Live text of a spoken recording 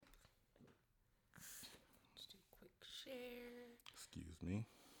share. Excuse me.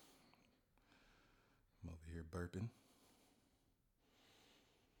 I'm over here burping.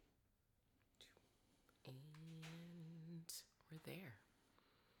 And we're there.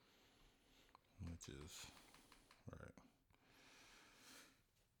 Which is right.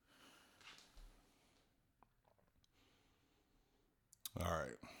 All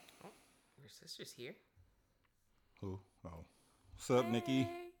right. Oh, your sister's here. Who? Oh. What's up, Nikki? Hey.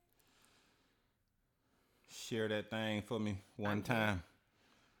 Share that thing for me one I'm time.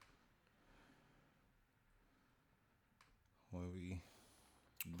 When we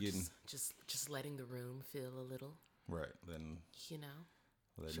getting just letting the room feel a little, right, letting join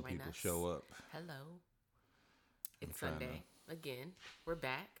people us. show up. Hello. It's trying Sunday. Again, we're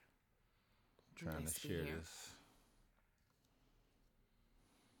back. Trying Nice to be share here. this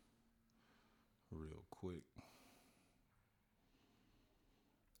real quick.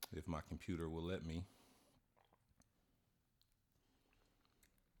 If my computer will let me.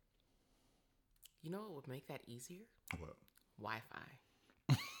 You know what would make that easier? What?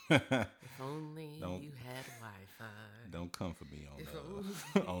 Wi-Fi. If only you had Wi-Fi. Don't come for me If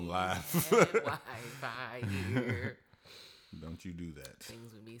on on live. had Wi-Fi here. Don't you do that.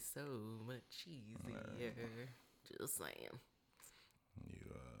 Things would be so much easier. Just saying. You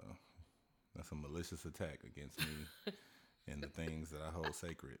that's a malicious attack against me and the things that I hold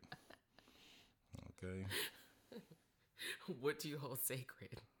sacred. Okay. What do you hold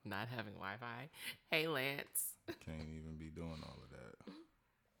sacred? Not having Wi-Fi? Hey, Lance. Can't even be doing all of that.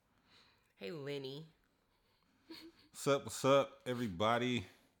 Hey, Lenny. What's up, everybody?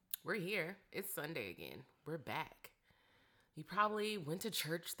 We're here. It's Sunday again. We're back. You probably went to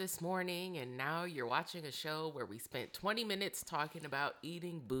church this morning and now you're watching a show where we spent 20 minutes talking about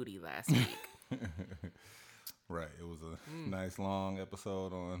eating booty last week. Right. It was a nice long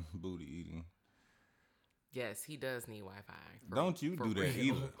episode on booty eating. Yes, he does need Wi-Fi. Don't you do that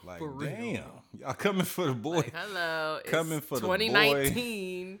real. either. Like, For real. damn. Y'all coming for the boy. Like, hello. Coming it's for the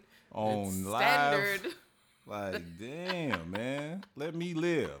 2019. on It's live. standard. Like, damn, man. Let me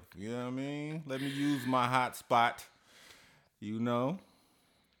live. You know what I mean? Let me use my hot spot,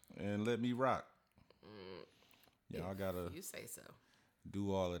 and let me rock. Y'all gotta You say so.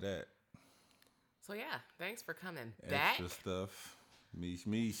 do all of that. So, yeah. Thanks for coming back. Extra stuff.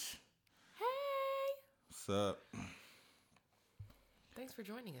 Meesh. Hey. What's up? Thanks for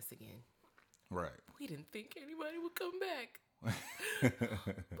joining us again. Right. We didn't think anybody would come back. But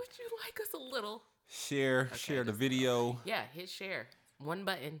you like us a little. Share the video. Yeah, hit share. One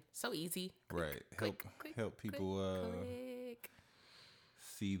button. So easy. Click, Right. click, click, help people click.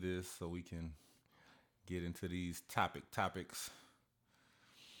 see this so we can get into these topics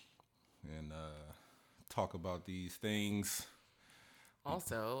and talk about these things.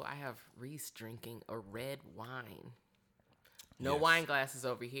 Also, I have Reese drinking a red wine. No Yes. wine glasses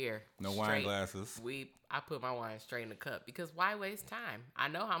over here. No wine glasses. I put my wine straight in the cup because why waste time? I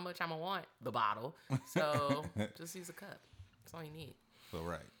know how much I'm gonna want the bottle, so just use a cup. That's all you need. So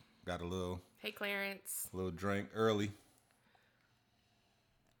right. Got a little Hey, Clarence. drink early.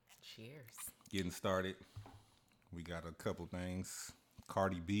 Cheers. Getting started. We got a couple things.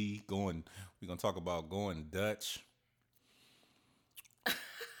 Cardi B going. We're gonna talk about going Dutch.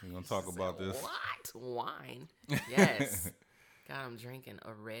 We're gonna talk about this. What? Wine? Yes. God, I'm drinking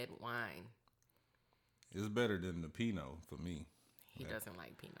a red wine. It's better than the Pinot for me. He doesn't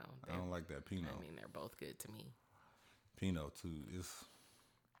like Pinot. I don't like that Pinot. I mean, they're both good to me. Pinot too is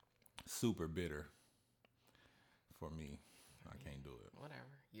super bitter for me. I can't do it.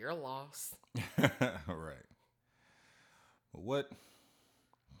 Whatever. Your loss. All right. What's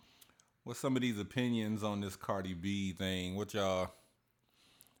some of these opinions on this Cardi B thing? What y'all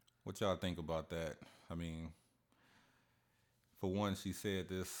think about that? I mean, for one, she said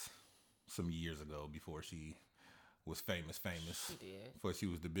this some years ago before she was famous. She did. Before she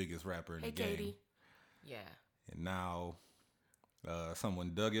was the biggest rapper in Hey, the game. Katie. Yeah. And now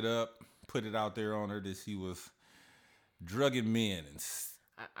someone dug it up, put it out there on her that she was drugging men and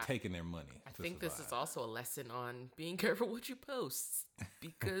taking their money. I think this is also a lesson on being careful what you post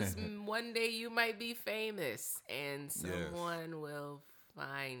because one day you might be famous and someone will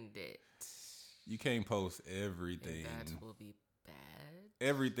find it. You can't post everything. And that will be bad.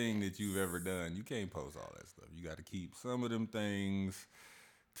 Everything that you've ever done, you can't post all that stuff. You got to keep some of them things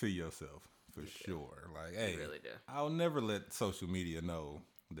to yourself for sure. Like, hey, really do. I'll never let social media know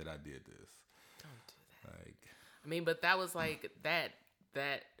that I did this. Don't do that. Like, I mean, but that was like that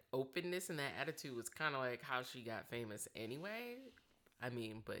openness and that attitude was kind of like how she got famous anyway. I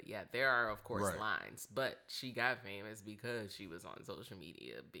mean, but yeah, there are of course lines, but she got famous because she was on social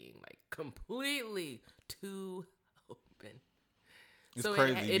media being like completely too open. open. It's So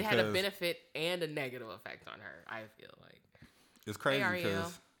crazy it had a because benefit and a negative effect on her, I feel like. it's crazy Hey, Ariel.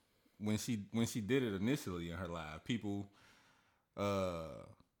 because when she did it initially in her live, people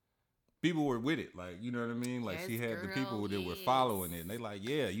were with it, like, you know what I mean? Like, Yes, she had the girl, people that were yes. following it, and they like,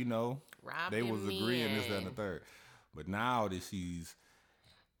 yeah, you know, Rob they was and agreeing this, that, and the men. third. But now that she's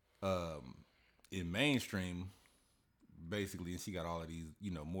in mainstream, basically, and she got all of these,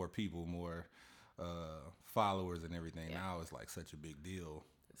 you know, more people, more followers and everything. Yeah. Now it's like such a big deal.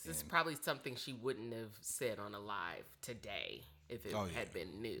 This is probably something she wouldn't have said on a live today if it had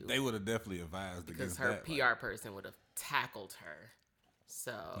been new. They would have definitely advised because against her that. PR person would have tackled her.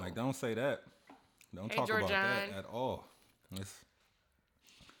 So, Like, don't say that. Don't Hey, talk about Georgian. that at all.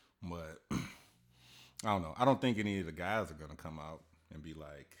 But I don't know. I don't think any of the guys are gonna come out and be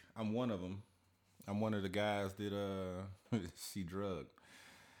like, "I'm one of them. I'm one of the guys that she drugged."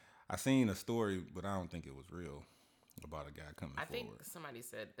 I seen a story, but I don't think it was real, about a guy coming I forward. think somebody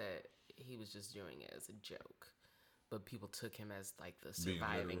said that he was just doing it as a joke, but people took him as like the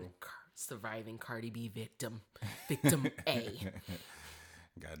surviving Cardi B victim A.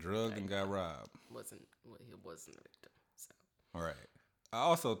 Got drugged and got robbed. He wasn't a victim. So All right. I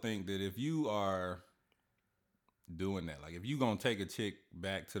also think that if you are doing that, like if you gonna take a chick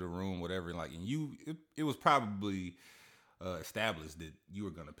back to the room, whatever, like, and it was probably established that you were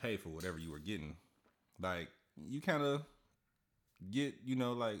gonna pay for whatever you were getting, like, you kind of get, you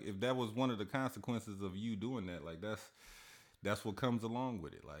know, like, if that was one of the consequences of you doing that, like, that's what comes along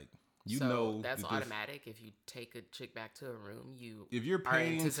with it, like, you know, that's automatic. If you take a chick back to a room, if you're are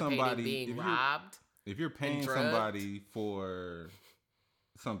paying anticipating somebody being robbed. If you're paying drugged. somebody for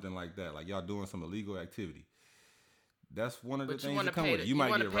something like that, like y'all doing some illegal activity, that's one of the things that come with it. You might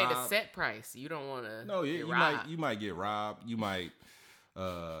get robbed. You want to pay the set price. You don't want to. No, you might get robbed. You might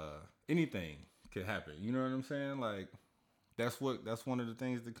anything could happen. You know what I'm saying? Like, that's one of the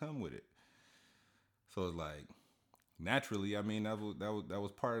things that come with it. So it's like, naturally, I mean, that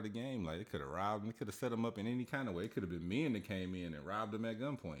was part of the game. Like, they could have robbed him. They could have set him up in any kind of way. It could have been men that came in and robbed him at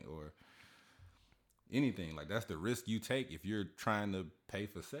gunpoint or anything. Like, that's the risk you take if you're trying to pay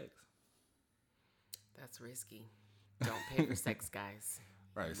for sex. That's risky. Don't pay for sex, guys.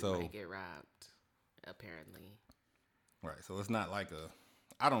 Right. You might get robbed, apparently. Right. So it's not like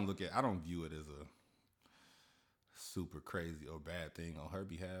I don't view it as a super crazy or bad thing on her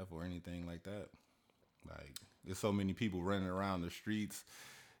behalf or anything like that. Like, there's so many people running around the streets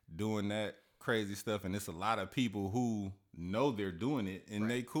doing that crazy stuff, and it's a lot of people who know they're doing it, and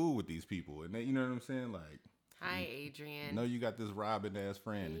they cool with these people, and they, you know what I'm saying? Like, hi, Adrian. Know you got this robbing ass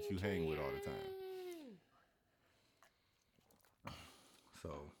friend that you hang with all the time.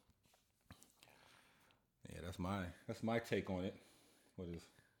 So, yeah, that's my take on it. What is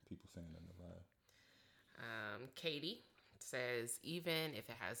people saying in the vibe? Katie says, even if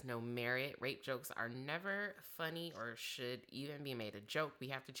it has no merit, rape jokes are never funny or should even be made a joke. We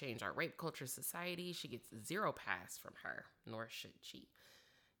have to change our rape culture society. She gets 0 pass from her, nor should she.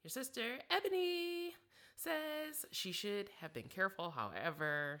 Your sister, Ebony, says she should have been careful.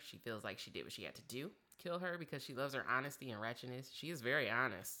 However, she feels like she did what she had to do. Kill her because she loves her honesty and wretchedness. She is very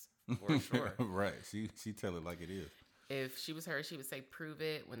honest, for sure. Right. She tell it like it is. If she was her, she would say, prove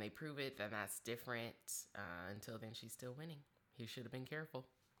it. When they prove it, then that's different. Until then, she's still winning. He should have been careful.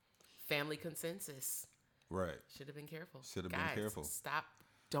 Family consensus. Right. Should have been careful. Should have been careful. Stop.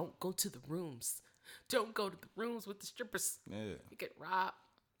 Don't go to the rooms. Don't go to the rooms with the strippers. Yeah. You get robbed.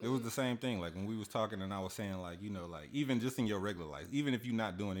 It was the same thing. Like, when we was talking and I was saying, like, you know, like, even just in your regular life, even if you're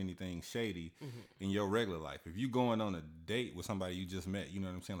not doing anything shady in your regular life, if you going on a date with somebody you just met, you know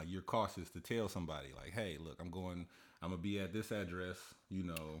what I'm saying? Like, you're cautious to tell somebody, like, hey, look, I'm going to be at this address, you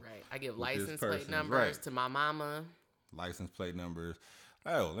know. Right. I give license plate numbers to my mama. License plate numbers.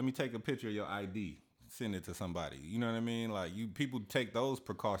 Oh, let me take a picture of your ID. Send it to somebody. You know what I mean? Like, people take those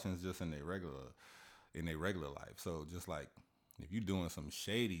precautions just in their regular life. So just like, if you're doing some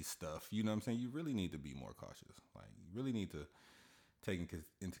shady stuff, you know what I'm saying? You really need to be more cautious. Like, you really need to take into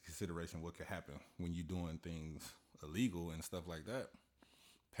consideration what could happen when you're doing things illegal and stuff like that.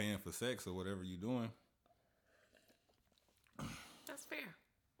 Paying for sex or whatever you're doing. That's fair.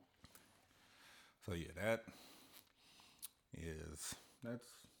 So yeah, that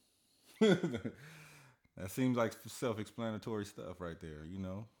seems like self-explanatory stuff right there, you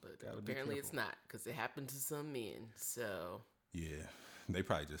know. But apparently it's not, because it happened to some men. So yeah, they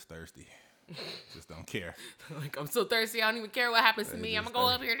probably just thirsty, just don't care. Like, I'm so thirsty, I don't even care what happens to me. I'm gonna go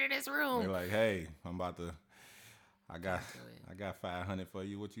up here to this room. They're like, hey, I got 500 for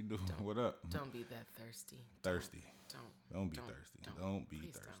you. What you doing? What up? Don't be that thirsty. Thirsty. Don't be thirsty. Don't be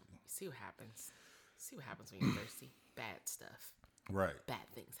thirsty. You see what happens. See what happens when you're thirsty. Bad stuff. Right. Bad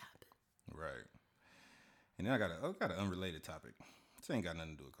things happen. Right. And then I got an unrelated topic. This ain't got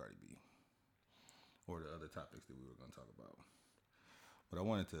nothing to do with Cardi B or the other topics that we were going to talk about. But I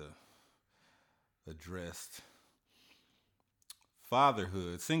wanted to address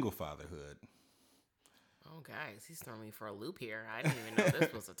fatherhood, single fatherhood. Oh, guys, he's throwing me for a loop here. I didn't even know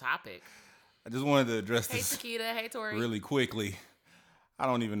this was a topic. I just wanted to address Hey, this Takeda. Hey, Tori. really quickly. I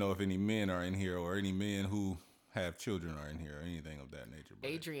don't even know if any men are in here or any men who have children are in here or anything of that nature.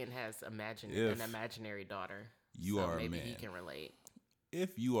 But Adrian has an imaginary daughter. You so are maybe a man. he can relate.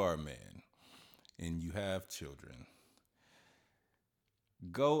 If you are a man and you have children,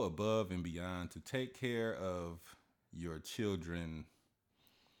 go above and beyond to take care of your children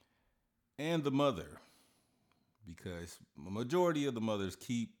and the mother, because a majority of the mothers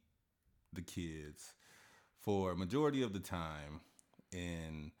keep the kids for a majority of the time,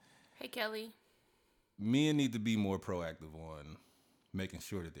 and Hey, Kelly. men need to be more proactive on making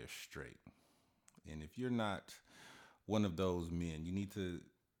sure that they're straight. And if you're not one of those men, you need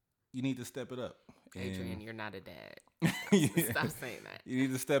to step it up. Adrian, you're not a dad. Yeah. Stop saying that. You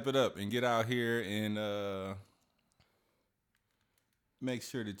need to step it up and get out here and make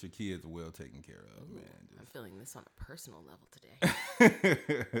sure that your kids are well taken care of, Ooh, man. I'm feeling this on a personal level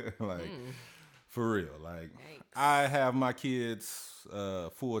today. Like, for real. Like, Yikes. I have my kids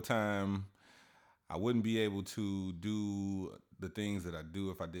full time. I wouldn't be able to do the things that I do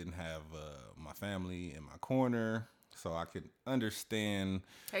if I didn't have my family in my corner. So I could understand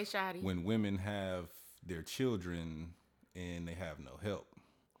Hey, Shotty. when women have their children and they have no help.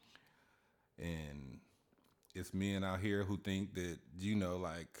 And it's men out here who think that,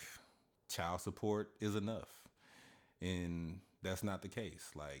 like, child support is enough. And that's not the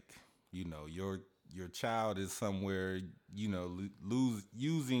case. Like, your child is somewhere,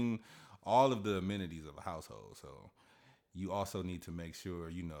 using all of the amenities of a household. So you also need to make sure,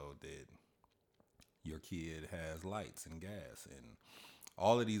 that your kid has lights and gas and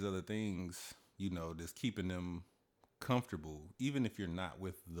all of these other things, that's keeping them comfortable, even if you're not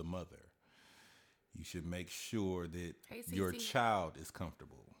with the mother. You should make sure that your child is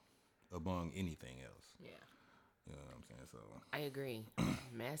comfortable among anything else. Yeah. You know what I'm saying? So I agree.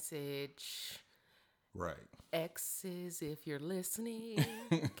 Message. right. Exes, if you're listening,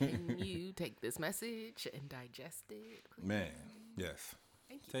 can you take this message and digest it, please? Man, yes.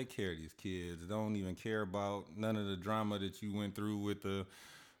 Thank you. Take care of these kids. Don't even care about none of the drama that you went through with the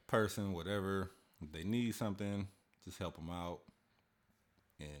person, whatever. If they need something, just help them out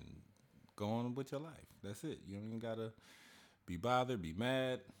and go on with your life. That's it. You don't even got to be bothered, be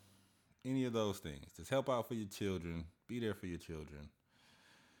mad, any of those things. Just help out for your children. Be there for your children.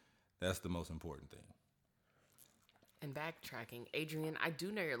 That's the most important thing. And backtracking, Adrian, I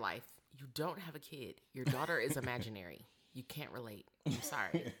do know your life. You don't have a kid. Your daughter is imaginary. You can't relate. I'm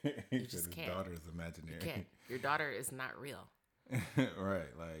sorry. You just can't. His daughter is imaginary. You can't. Your daughter is not real. Right.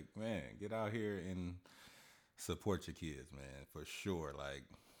 Like, man, get out here and support your kids, man, for sure. Like,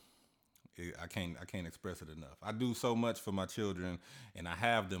 I can't express it enough. I do so much for my children, and I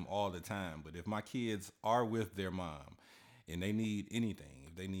have them all the time. But if my kids are with their mom and they need anything,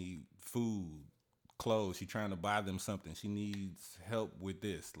 if they need food, clothes, she's trying to buy them something, she needs help with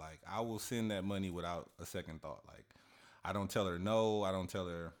this, like, I will send that money without a second thought. Like, I don't tell her no. I don't tell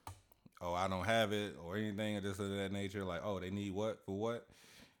her, oh, I don't have it or anything of this or that nature. Like, oh, they need what for what?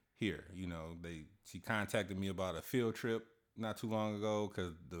 Here, she contacted me about a field trip not too long ago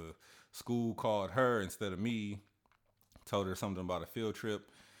because the school called her instead of me, told her something about a field trip,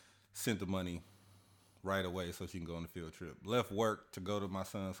 sent the money right away so she can go on the field trip. Left work to go to my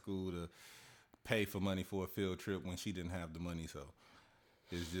son's school to pay for money for a field trip when she didn't have the money. So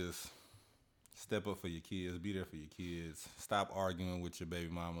it's just step up for your kids, be there for your kids, stop arguing with your baby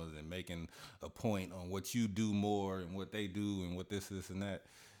mamas and making a point on what you do more and what they do and what this and that.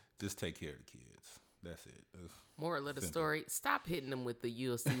 Just take care of the kids. That's it. Moral of the story, stop hitting them with the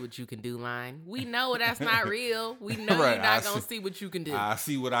 "you'll see what you can do" line. We know that's not real. We know Right, you're not going to see what you can do. I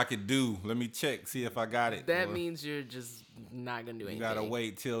see what I can do. Let me check, see if I got it. That means you're just not going to do anything. You got to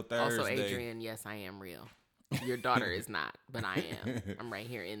wait till Thursday. Also, Adrian, yes, I am real. Your daughter is not, but I am. I'm right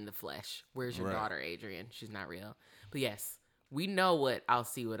here in the flesh. Where's your daughter, Adrian? She's not real. But yes, we know what "I'll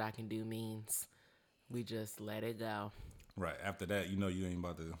see what I can do" means. We just let it go. Right. After that, you ain't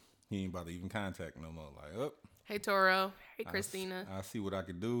about to even contact no more. Like, oh. Hey, Toro. Hey, Christina. I see what I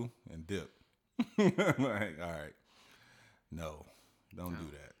can do and dip. Like, all right. No, don't do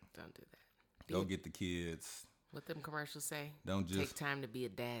that. Don't do that. Go get the kids. What them commercials say? Don't just take time to be a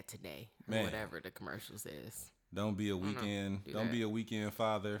dad today, or whatever the commercial says. Don't be a weekend. Don't be a weekend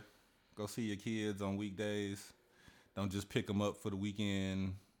father. Go see your kids on weekdays. Don't just pick them up for the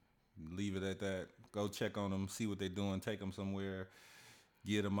weekend, leave it at that. Go check on them, see what they're doing, take them somewhere,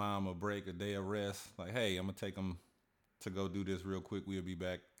 give the mom a break, a day of rest. Like, hey, I'm going to take them to go do this real quick. We'll be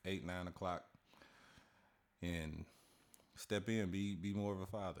back 8, 9 o'clock. And step in, be more of a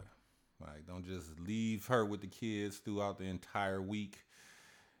father. Like, don't just leave her with the kids throughout the entire week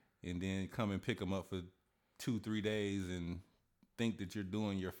and then come and pick them up for 2-3 days and think that you're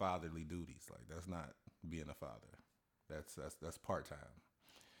doing your fatherly duties. Like, that's not being a father. That's part-time.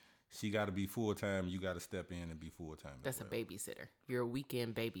 She got to be full-time. You got to step in and be full-time. That's a babysitter. You're a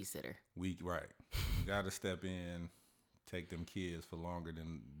weekend babysitter. Right. You got to step in, take them kids for longer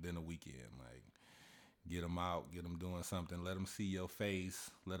than a weekend. Like, get them out, get them doing something. Let them see your face.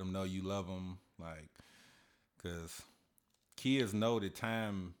 Let them know you love them. Like, because kids know that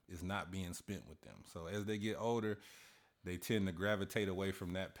time is not being spent with them. So as they get older, they tend to gravitate away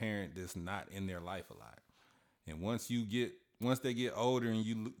from that parent that's not in their life a lot. And once they get older and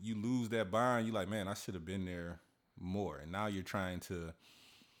you lose that bond, you're like, man, I should have been there more. And now you're trying to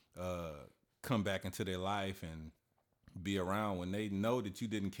come back into their life and be around when they know that you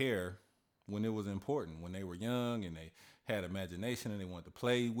didn't care when it was important, when they were young and they had imagination and they wanted to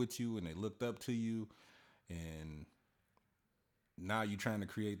play with you and they looked up to you. And now you're trying to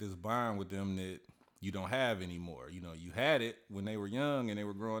create this bond with them that you don't have anymore. You know, you had it when they were young and they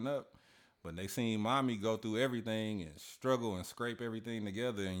were growing up, but they seen mommy go through everything and struggle and scrape everything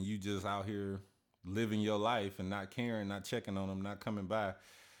together, and you just out here living your life and not caring, not checking on them, not coming by.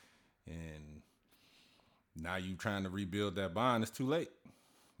 And now you trying to rebuild that bond. It's too late.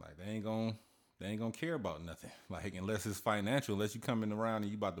 Like, they ain't gonna care about nothing. Like, unless it's financial, unless you coming around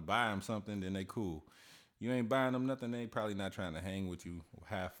and you about to buy them something, then they cool. You ain't buying them nothing, they probably not trying to hang with you or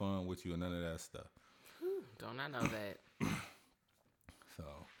have fun with you or none of that stuff. Don't I know that? So,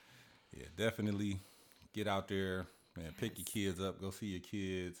 yeah, definitely get out there, man. Pick your kids up. Go see your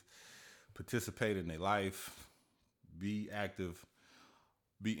kids. Participate in their life. Be active.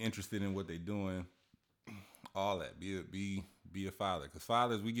 Be interested in what they're doing. All that. Be a father. Because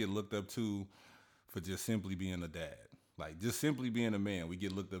fathers, we get looked up to for just simply being a dad. Like, just simply being a man, we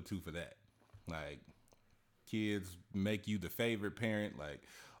get looked up to for that. Like, kids make you the favorite parent, like,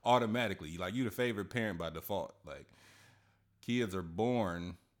 automatically. Like, you the favorite parent by default. Like, kids are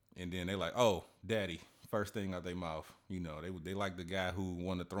born and then they're like, oh, daddy, first thing out their mouth. You know, they like the guy who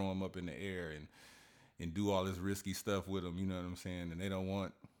want to throw them up in the air and do all this risky stuff with them. You know what I'm saying? And they don't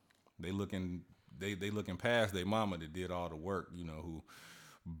want, they looking past their mama that did all the work, you know, who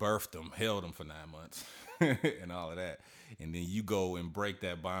birthed them, held them for 9 months and all of that. And then you go and break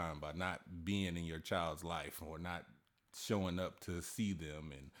that bond by not being in your child's life or not showing up to see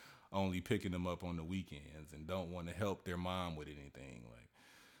them and only picking them up on the weekends and don't want to help their mom with anything. Like,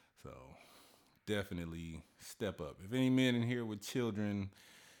 so definitely step up. If any men in here with children,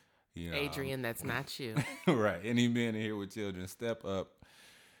 you know, Adrian, that's not you. Right. Any men in here with children, step up,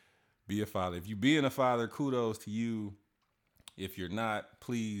 be a father. If you being a father, kudos to you. If you're not,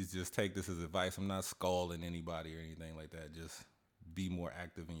 please just take this as advice. I'm not scolding anybody or anything like that. Just be more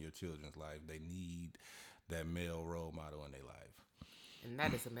active in your children's life. They need that male role model in their life. And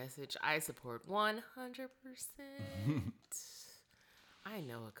that is a message I support 100%. I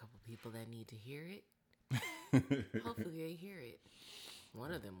know a couple people that need to hear it. Hopefully they hear it.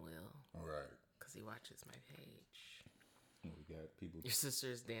 One of them will. All right. Because he watches my page. We got people. Your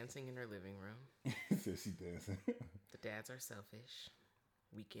sister's dancing in her living room. Says she dancing. The dads are selfish.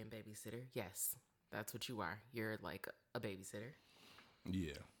 Weekend babysitter. Yes, that's what you are. You're like a babysitter.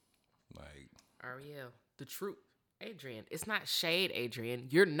 Yeah. Like. Ariel, the truth. Adrian, it's not shade, Adrian.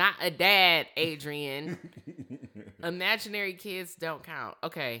 You're not a dad, Adrian. Imaginary kids don't count.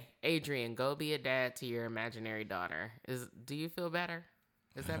 Okay, Adrian, go be a dad to your imaginary daughter. Do you feel better?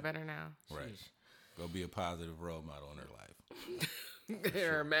 Is that better now? Right. Sheesh. Go be a positive role model in her life.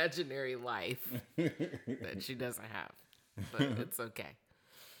 Her imaginary life that she doesn't have. But it's okay.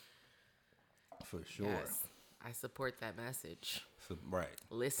 For sure. Yes, I support that message. So, right.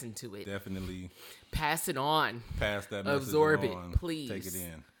 Listen to it. Definitely. Pass it on. Pass that message Absorb on. it, please. Take it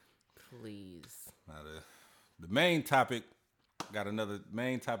in. Please. Now the main topic, got another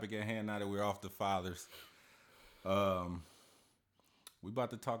main topic at hand now that we're off the fathers. We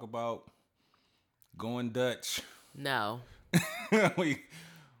about to talk about going Dutch. No.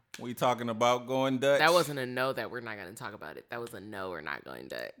 we talking about going Dutch. That wasn't a no that we're not going to talk about it. That was a no, we're not going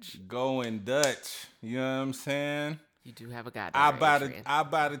Dutch. Going Dutch. You know what I'm saying? You do have a goddamn I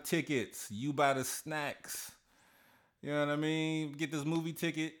buy the tickets. You buy the snacks. You know what I mean? Get this movie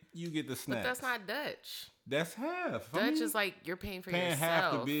ticket. You get the snacks. But that's not Dutch. That's half. Dutch is like you're paying for paying yourself.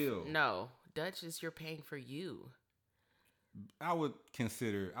 half the bill. No, Dutch is you're paying for you. I would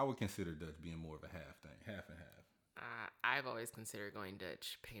consider Dutch being more of a half thing, half and half. I've always considered going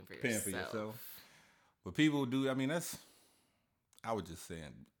Dutch, paying for yourself. But people do. I mean, that's. I was just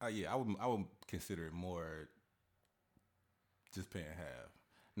saying. I would consider it more. Just paying half,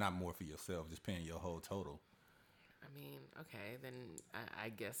 not more for yourself. Just paying your whole total. I mean, okay, then I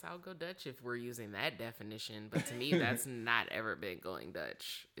guess I'll go Dutch if we're using that definition. But to me, that's not ever been going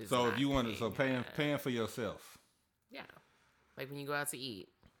Dutch. So if you want to, paying for yourself. Yeah, like when you go out to eat,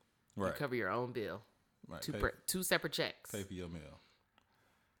 right? You cover your own bill. Right. Two separate checks. Pay for your meal.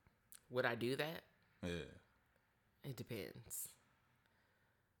 Would I do that? Yeah. It depends.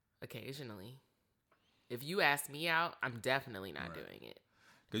 Occasionally. If you ask me out, I'm definitely not doing it.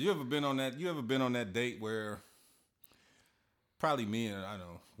 Cause you ever been on that date where probably men, I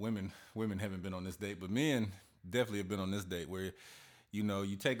know women haven't been on this date, but men definitely have been on this date where, you know,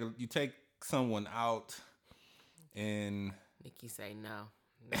 you take someone out and Nikki say no.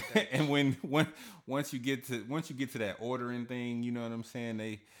 And once you get to that ordering thing, you know what I'm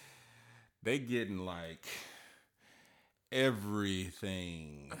saying? They getting like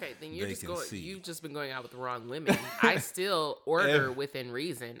everything. Okay, then you've just been going out with the wrong women. I still order within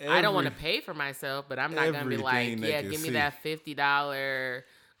reason. I don't want to pay for myself, but I'm not gonna be like, yeah, give me that $50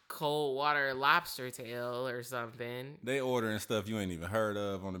 cold water lobster tail or something. They ordering stuff you ain't even heard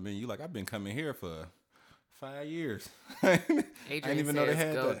of on the menu. You like, I've been coming here for 5 years. Adrian I didn't even know they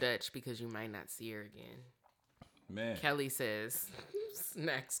had go that. Dutch because you might not see her again. Man. Kelly says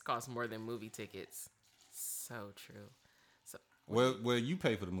snacks cost more than movie tickets. So true. So well, you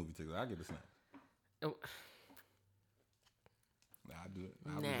pay for the movie ticket. I get a snack. Oh. I'll do it.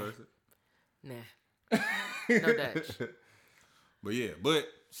 I'll reverse it. Nah. No Dutch. But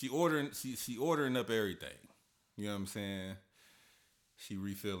she ordering up everything. You know what I'm saying? She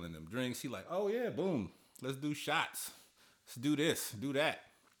refilling them drinks. She like, oh yeah, boom. Let's do shots. Let's do this, do that.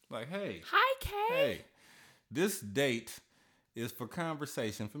 Like, hey. Hi, Kay. Hey, this date is for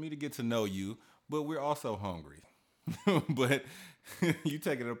conversation, for me to get to know you, but we're also hungry. But you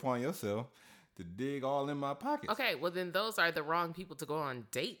taking it upon yourself to dig all in my pockets. Okay, well then those are the wrong people to go on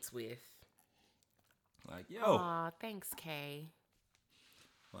dates with. Like, yo. Aw, thanks, Kay.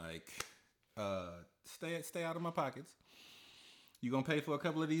 Like, stay out of my pockets. You gonna pay for a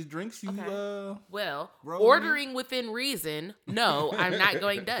couple of these drinks? Well, ordering within reason. No, I'm not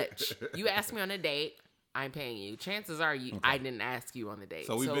going Dutch. You asked me on a date, I'm paying you. Chances are I didn't ask you on the date,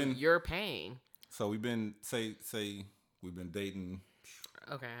 so you're paying. So we've been say we've been dating.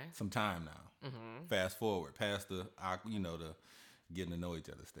 Okay. Some time now. Mm-hmm. Fast forward past the getting to know each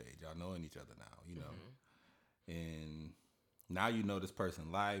other stage. Y'all knowing each other now. You know, and. Now you know this person's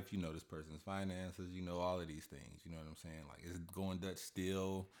life, you know this person's finances, you know all of these things. You know what I'm saying? Like, is going Dutch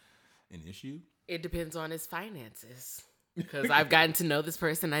still an issue? It depends on his finances. Because I've gotten to know this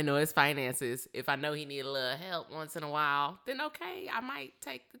person, I know his finances. If I know he need a little help once in a while, then okay, I might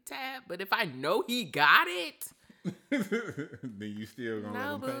take the tab. But if I know he got it, then you still gonna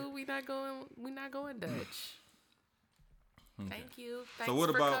no, let him boo, we not going Dutch. Okay. Thank you. Thanks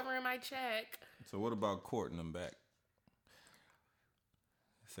for covering my check. So what about courting them back?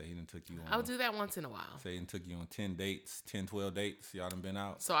 Say he done took you on. I'll do that once in a while. Say he took you on 10 dates, 10, 12 dates. Y'all done been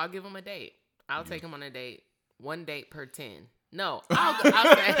out. So I'll give him a date. I'll take him on a date. 1 date per 10. No,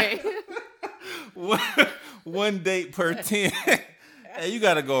 I'll say. One date per 10. Hey, you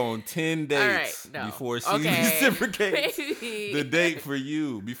got to go on 10 dates before she reciprocates the date for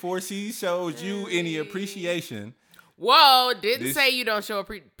you. Before she shows you any appreciation. Whoa, didn't say you don't show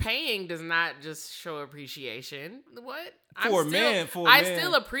paying does not just show appreciation. What? I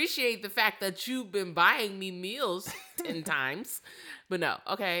still appreciate the fact that you've been buying me meals 10 times. But no,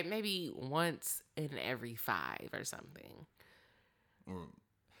 okay, maybe once in every 5 or something.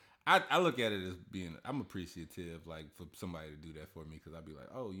 I look at it as being, I'm appreciative, like, for somebody to do that for me, because I'd be like,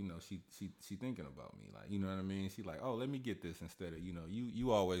 oh, you know, she thinking about me. Like, you know what I mean? She like, oh, let me get this instead of, you know,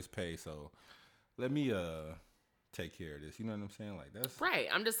 you always pay, so let me take care of this. You know what I'm saying? Like, that's right.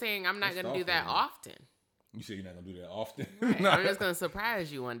 I'm just saying I'm not gonna do that often. You say you're not gonna do that often? Right. I'm just gonna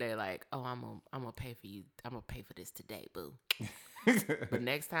surprise you one day, like, oh, I'm gonna pay for you. I'm gonna pay for this today, boo. But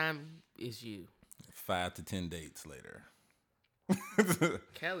next time it's you. 5 to 10 dates later.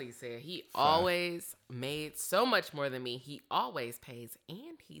 Kelly said he always made so much more than me. He always pays,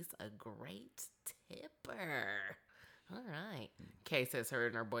 and he's a great tipper. All right. Kay says her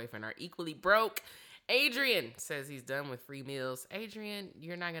and her boyfriend are equally broke. Adrian says he's done with free meals. Adrian,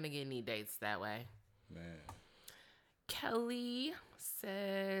 you're not going to get any dates that way. Man. Kelly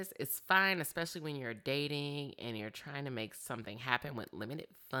says it's fine, especially when you're dating and you're trying to make something happen with limited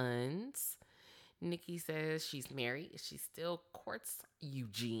funds. Nikki says she's married. She still courts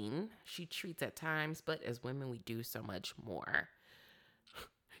Eugene. She treats at times, but as women, we do so much more.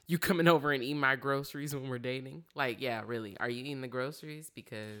 You coming over and eating my groceries when we're dating? Like, yeah, really. Are you eating the groceries?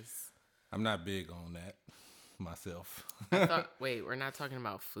 Because I'm not big on that myself. wait, we're not talking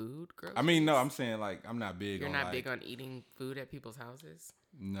about food groceries? I mean, no, I'm saying like I'm not big You're on not big on eating food at people's houses?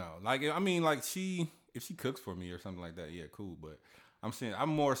 No. Like I mean like if she cooks for me or something like that, yeah, cool. But I'm saying I'm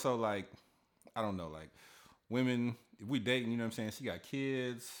more so like I don't know, like women, if we dating, you know what I'm saying, she got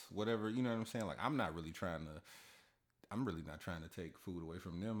kids, whatever, you know what I'm saying? Like I'm really not trying to take food away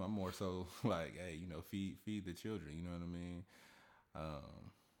from them. I'm more so like, hey, you know, feed the children, you know what I mean?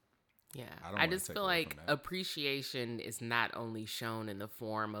 Yeah, I just feel like appreciation is not only shown in the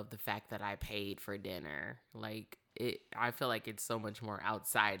form of the fact that I paid for dinner. Like I feel like it's so much more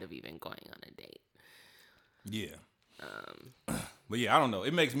outside of even going on a date. Yeah. But yeah, I don't know.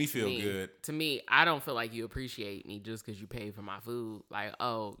 It makes me feel good. To me, I don't feel like you appreciate me just because you paid for my food. Like,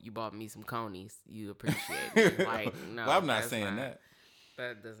 oh, you bought me some conies. You appreciate me. Like, no. Well, I'm not saying that.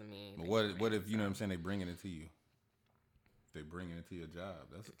 That doesn't mean anything. But what if, you know what I'm saying, they bringing it to you? They bringing it to your job.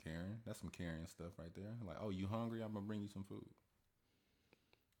 That's a caring. That's some caring stuff right there. Like, oh, you hungry? I'm going to bring you some food.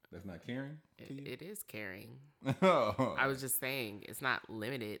 That's not caring to you? It is caring. I was just saying, it's not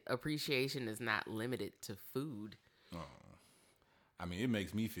limited. Appreciation is not limited to food. I mean, it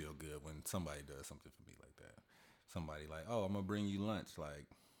makes me feel good when somebody does something for me like that. Somebody like, oh, I'm going to bring you lunch, like,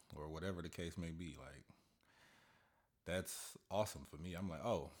 or whatever the case may be. Like, that's awesome for me. I'm like,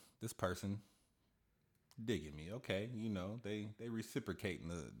 oh, this person digging me. Okay, you know, they reciprocating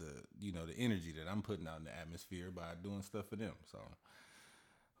the you know, the energy that I'm putting out in the atmosphere by doing stuff for them. So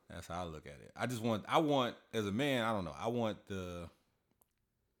that's how I look at it. I want as a man, I don't know, I want the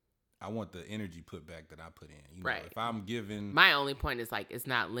energy put back that I put in. You know, right. If I'm giving, my only point is like it's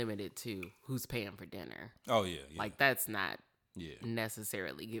not limited to who's paying for dinner. Oh yeah. Like that's not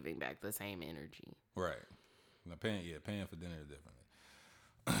necessarily giving back the same energy. Right. Now, paying for dinner is different.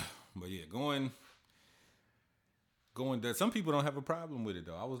 But yeah, going that some people don't have a problem with it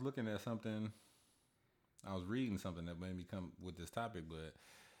though. I was looking at something, I was reading something that made me come with this topic, but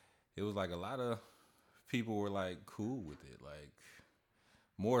it was like a lot of people were like cool with it, like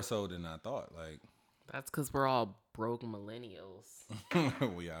more so than I thought. Like that's because we're all broke millennials.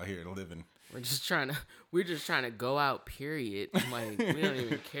 We out here living. We're just trying to go out. Period. Like we don't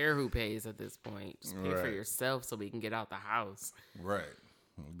even care who pays at this point. Just pay for yourself so we can get out the house. Right.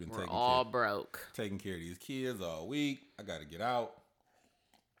 We're all broke. Taking care of these kids all week. I got to get out.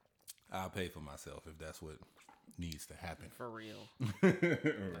 I'll pay for myself if that's what needs to happen. For real. Right.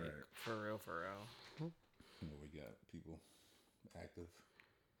 Like, for real. We got people active.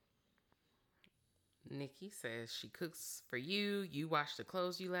 Nikki says she cooks for you. You wash the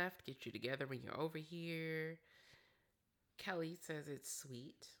clothes you left. Get you together when you're over here. Kelly says it's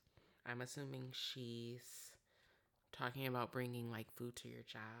sweet. I'm assuming she's talking about bringing like food to your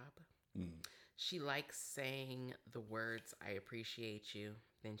job. She likes saying the words, I appreciate you.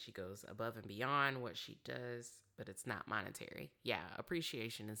 Then she goes above and beyond what she does, but it's not monetary. Yeah,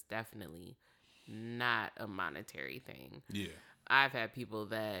 appreciation is definitely not a monetary thing. Yeah. I've had people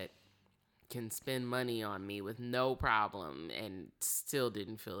that can spend money on me with no problem and still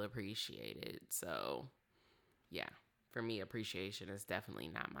didn't feel appreciated. So, yeah, for me, appreciation is definitely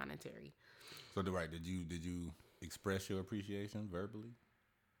not monetary. So, did you express your appreciation verbally,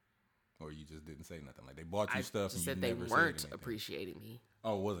 or you just didn't say nothing? Like they bought you stuff, and you said never they weren't said appreciating me.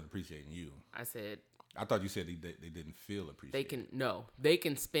 Oh, it wasn't appreciating you. I thought you said they didn't feel appreciated. They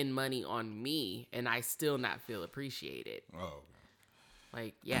can spend money on me, and I still not feel appreciated. Oh. Okay.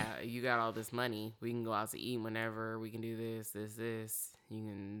 Like, yeah, you got all this money. We can go out to eat whenever. We can do this. You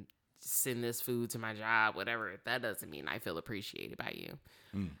can send this food to my job, whatever. That doesn't mean I feel appreciated by you.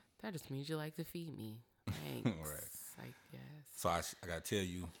 That just means you like to feed me. Thanks. Right. I guess. So I got to tell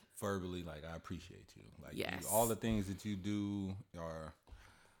you verbally, like, I appreciate you. Like, yes. All the things that you do are,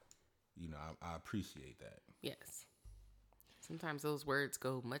 you know, I appreciate that. Yes. Sometimes those words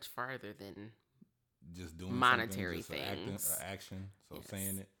go much farther than just doing monetary things. Action. So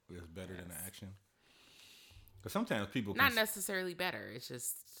saying it is better than the action. Because sometimes people not necessarily better. It's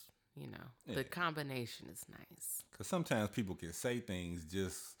just, you know, the combination is nice. Because sometimes people can say things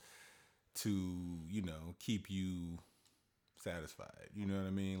just to, you know, keep you satisfied. You know what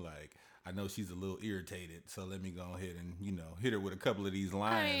I mean? Like, I know she's a little irritated, so let me go ahead and, you know, hit her with a couple of these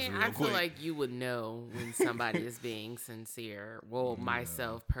lines real quick. I feel like you would know when somebody is being sincere. Well,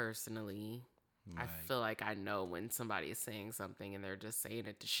 myself personally. I feel like I know when somebody is saying something and they're just saying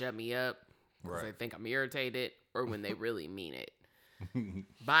it to shut me up because they think I'm irritated, or when they really mean it.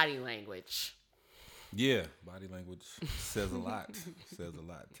 Body language. Yeah, body language says a lot. Says a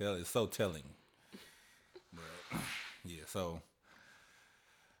lot. It's so telling. But, yeah, so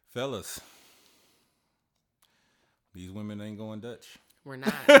fellas, these women ain't going Dutch. We're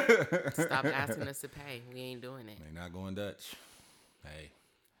not. Stop asking us to pay. We ain't doing it. They not going Dutch. Hey.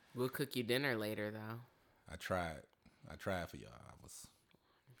 We'll cook you dinner later, though. I tried for y'all.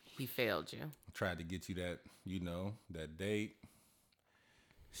 He failed you. I tried to get you that, that date.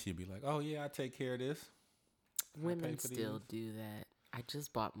 She'd be like, oh, yeah, I take care of this. Women still do that. I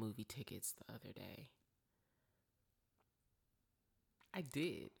just bought movie tickets the other day. I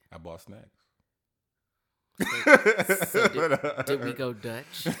did. I bought snacks. So did we go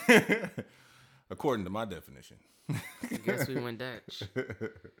Dutch? According to my definition. I guess we went Dutch.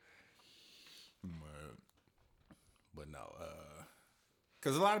 But no,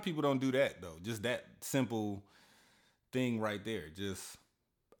 because a lot of people don't do that, though. Just that simple thing right there. Just,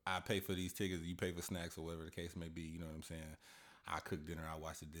 I pay for these tickets, you pay for snacks, or whatever the case may be. You know what I'm saying? I cook dinner, I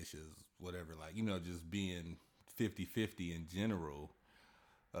wash the dishes, whatever. Like, just being 50-50 in general.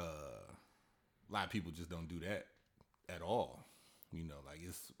 A lot of people just don't do that at all. Like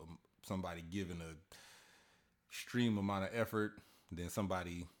it's somebody giving a extreme amount of effort, then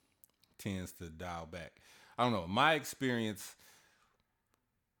somebody tends to dial back. I don't know. My experience,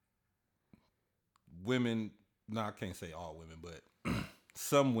 women, no, I can't say all women, but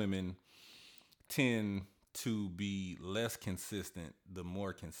some women tend to be less consistent the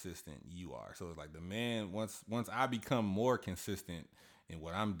more consistent you are. So it's like the man, once I become more consistent in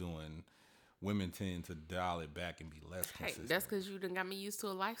what I'm doing, women tend to dial it back and be less consistent. Hey, that's because you done got me used to a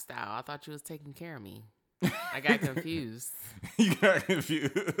lifestyle. I thought you was taking care of me. I got confused. You got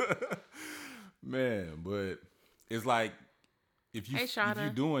confused. Man, but it's like, if you're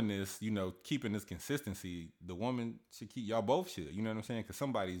doing this, keeping this consistency, the woman should keep, y'all both should, you know what I'm saying? Because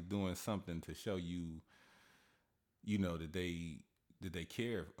somebody's doing something to show you, that they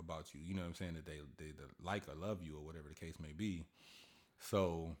care about you, you know what I'm saying? That they like or love you or whatever the case may be.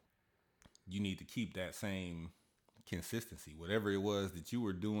 So you need to keep that same consistency. Whatever it was that you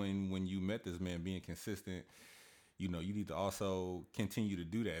were doing when you met this man, being consistent, you need to also continue to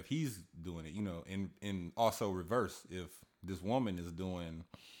do that. If he's doing it, and also reverse. If this woman is doing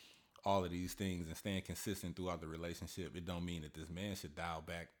all of these things and staying consistent throughout the relationship, it don't mean that this man should dial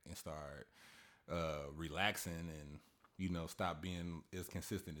back and start relaxing and, stop being as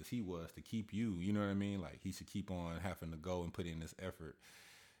consistent as he was to keep you. You know what I mean? Like, he should keep on having to go and put in this effort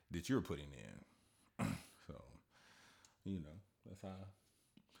that you're putting in. So, that's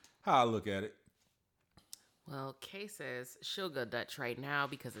how I look at it. Well, Kay says she'll go Dutch right now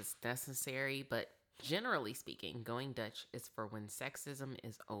because it's necessary, but generally speaking, going Dutch is for when sexism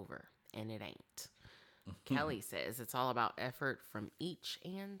is over, and it ain't. Kelly says it's all about effort from each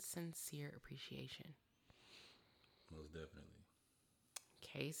and sincere appreciation. Most definitely.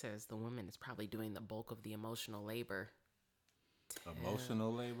 Kay says the woman is probably doing the bulk of the emotional labor.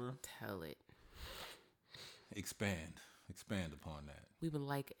 Emotional labor? Tell it. Expand upon that. We would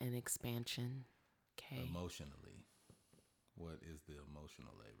like an expansion. Okay. Emotionally. What is the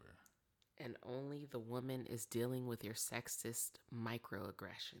emotional labor? And only the woman is dealing with your sexist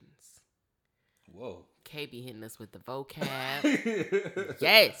microaggressions. Whoa. Kay be hitting us with the vocab.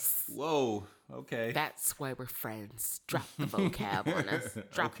 Yes. Whoa. Okay. That's why we're friends. Drop the vocab on us.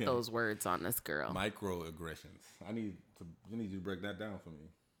 Drop those words on us, girl. Microaggressions. I need you to break that down for me.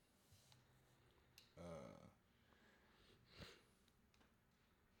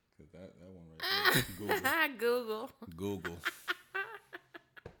 That one right there. Google.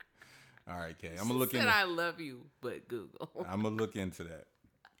 All right, Kay. I'm gonna look into. I love you, but Google. I'm gonna look into that.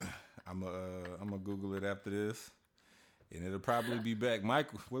 I'm gonna Google it after this, and it'll probably be back.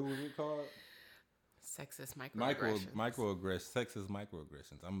 What was it called? Sexist microaggressions. Sexist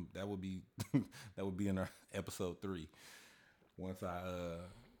microaggressions. That would be in our episode 3. Once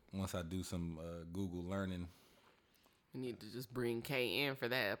I do some Google learning. We need to just bring Kay in for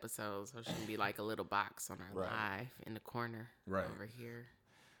that episode, so she can be like a little box on our live in the corner over here.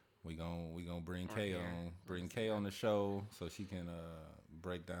 We gonna bring Kay on, on the show so she can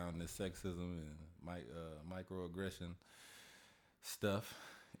break down this sexism and microaggression stuff,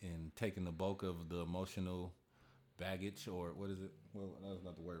 and taking the bulk of the emotional baggage, or what is it? Well, that's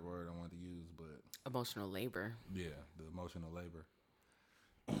not the word I wanted to use, but emotional labor. Yeah, the emotional labor.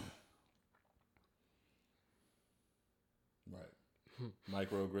 Right.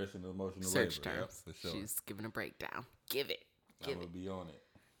 Microaggression, emotional Search labor. terms. Yep, for sure. She's giving a breakdown. Give it. I'm gonna be on it.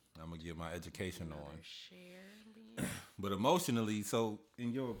 I'm gonna get my education Another on. share. But emotionally, so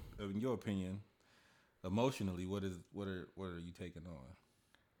in your opinion, emotionally, what are you taking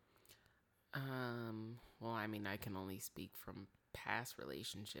on? Well, I mean, I can only speak from past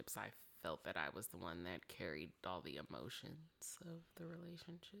relationships. I felt that I was the one that carried all the emotions of the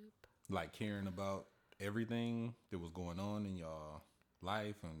relationship. Like caring about everything that was going on in your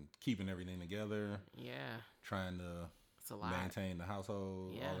life and keeping everything together, Yeah, trying to it's a lot. maintain the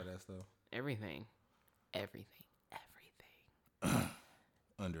household, Yeah. all of that stuff. Everything.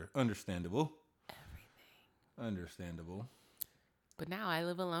 Understandable. Everything. Understandable. But now I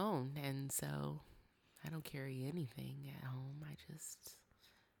live alone, and so I don't carry anything at home. I just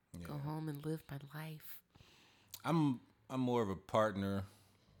go home and live my life. I'm more of a partner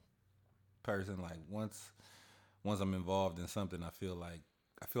person. Like once I'm involved in something, I feel like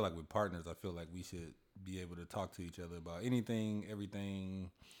with partners, I feel like we should be able to talk to each other about anything, everything,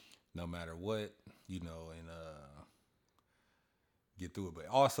 no matter what, and get through it. But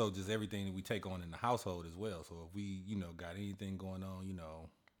also just everything that we take on in the household as well. So if we, got anything going on,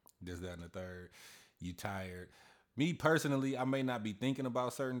 this, that, and the third, you tired. Me personally, I may not be thinking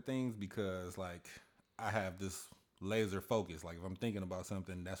about certain things because like I have this laser focus. Like if I'm thinking about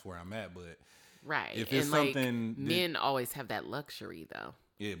something, that's where I'm at. But right. if it's and something men always have that luxury though.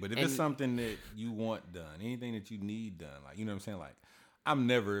 Yeah, but if it's something that you want done, anything that you need done, like you know what I'm saying, like I'm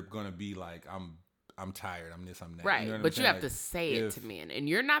never gonna be like I'm tired, I'm this, I'm that. Right, you know what but I'm saying? you have like, to say it to men, and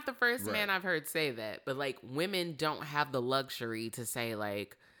you're not the first Right. man I've heard say that. But like women don't have the luxury to say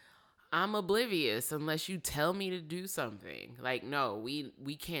like I'm oblivious unless you tell me to do something. Like no, we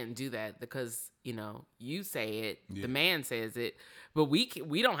can't do that because you say it, the man says it, but we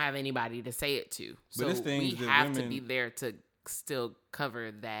don't have anybody to say it to. So it's things we that have women- to be there to still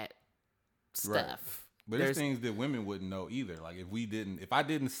cover that stuff. Right. But there's things that women wouldn't know either. Like if I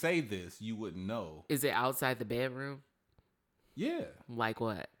didn't say this, you wouldn't know. Is it outside the bedroom? Yeah. Like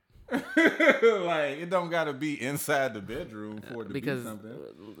what? Like it don't gotta be inside the bedroom for it to be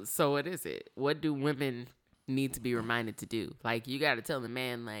something. So what is it? What do women need to be reminded to do? Like you got to tell the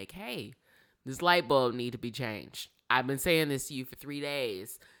man like, hey, this light bulb need to be changed. I've been saying this to you for 3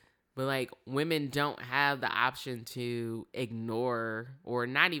 days. But like women don't have the option to ignore or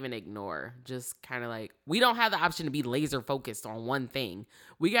not even ignore, just kind of like we don't have the option to be laser focused on one thing.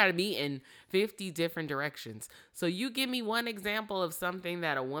 We got to be in 50 different directions. So you give me one example of something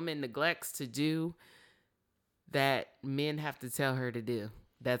that a woman neglects to do that men have to tell her to do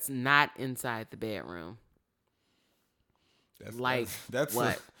that's not inside the bedroom. That's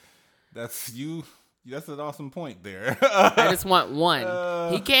what? That's you. That's an awesome point there. I just want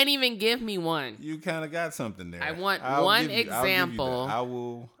one. He can't even give me one. You kind of got something there. I want one example. I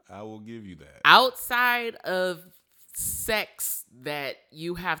will give you that. Outside of sex that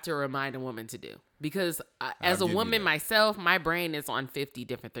you have to remind a woman to do. Because as a woman myself, my brain is on 50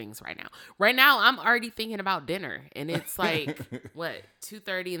 different things right now. Right now, I'm already thinking about dinner. And it's like,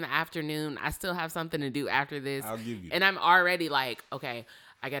 2:30 in the afternoon. I still have something to do after this. I'll give you and I'm already like, okay,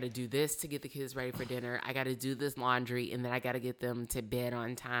 I got to do this to get the kids ready for dinner. I got to do this laundry, and then I got to get them to bed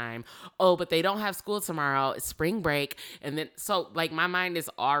on time. Oh, but they don't have school tomorrow. It's spring break. And then, so like my mind is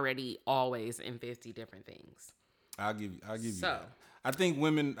already always in 50 different things. I'll give you that. I think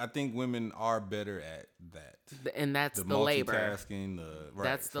women are better at that. And that's the labor. Multitasking,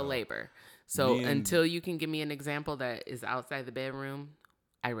 that's the labor. So until you can give me an example that is outside the bedroom,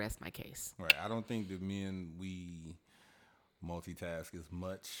 I rest my case. Right. I don't think that men, we multitask as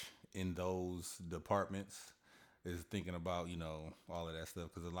much in those departments as thinking about, all of that stuff.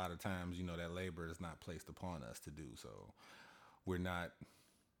 Because a lot of times, that labor is not placed upon us to do. So we're not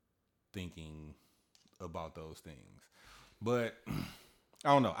thinking about those things. But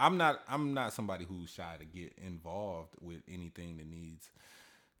I don't know. I'm not somebody who's shy to get involved with anything that needs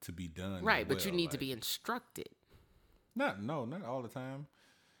to be done. Right, but you need to be instructed. Not all the time.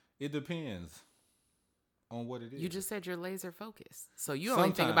 It depends on what it is. You just said you're laser focused. So you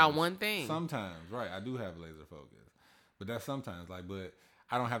only think about one thing. Sometimes, right. I do have laser focus. But that's sometimes but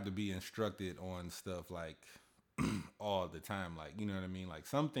I don't have to be instructed on stuff like all the time. Like, you know what I mean? Like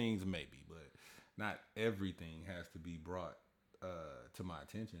some things maybe, but not everything has to be brought to my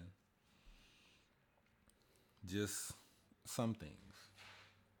attention. Just some things.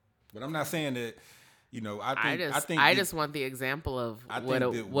 But I'm not saying that, I just want the example of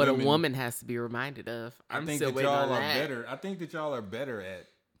what a woman has to be reminded of. I think that y'all are better. I think that y'all are better at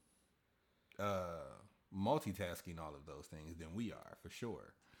multitasking all of those things than we are, for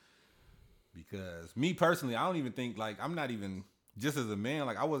sure. Because me personally, I don't even think I'm not even just as a man.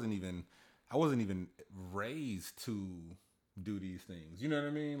 Like I wasn't even raised to do these things. You know what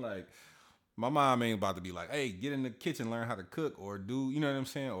I mean? Like, my mom ain't about to be like, hey, get in the kitchen, learn how to cook, or do, you know what I'm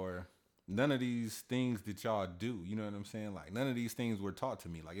saying? Or none of these things that y'all do, you know what I'm saying? Like, none of these things were taught to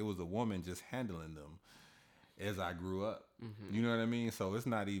me. Like, it was a woman just handling them as I grew up. Mm-hmm. You know what I mean? So it's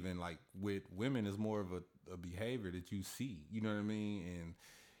not even like with women, it's more of a behavior that you see, you know what I mean? And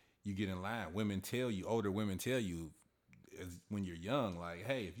you get in line. Older women tell you when you're young, like,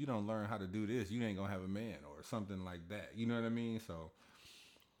 hey, if you don't learn how to do this, you ain't gonna have a man or something like that. You know what I mean? So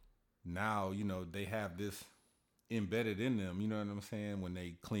now, they have this embedded in them, you know what I'm saying, when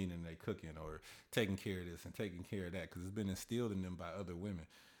they cleaning, they cooking, or taking care of this and taking care of that, because it's been instilled in them by other women.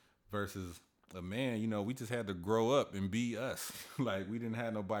 Versus a man, we just had to grow up and be us. Like, we didn't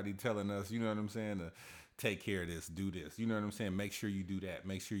have nobody telling us, you know what I'm saying, to take care of this, do this, you know what I'm saying, make sure you do that,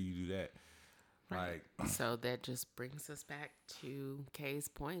 make sure you do that. Right. Like, So that just brings us back to Kay's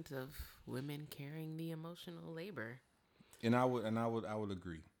point of women carrying the emotional labor. and I would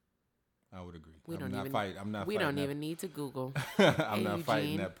agree. I would agree. We don't fighting even need to Google. I'm Hey, not Eugene.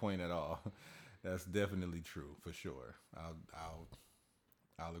 fighting that point at all. That's definitely true for sure.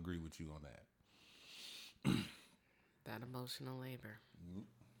 I'll agree with you on that. That emotional labor. Mm-hmm.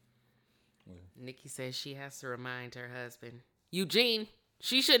 Nikki says she has to remind her husband, Eugene,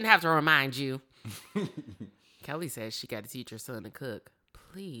 she shouldn't have to remind you. Kelly says she got to teach her son to cook.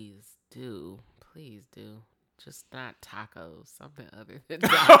 Please do. Please do. Just not tacos. Something other than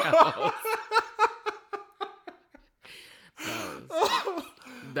tacos.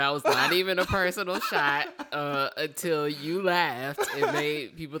 That was not even a personal shot until you laughed. It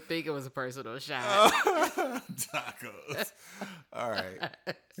made people think it was a personal shot. Tacos. All right.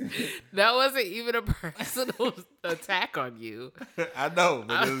 That wasn't even a personal attack on you. I know,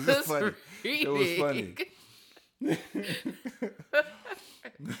 but it was just funny. Reading. It was funny.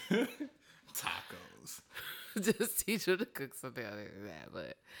 Tacos. Just teach her to cook something other than that.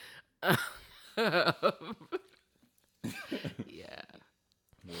 But yeah.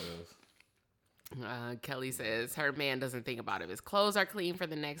 What else? Kelly says her man doesn't think about if his clothes are clean for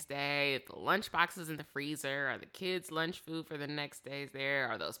the next day, if the lunch box is in the freezer, are the kids' lunch food for the next days there,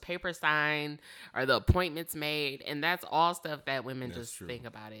 are those papers signed, are the appointments made, and that's all stuff that women just think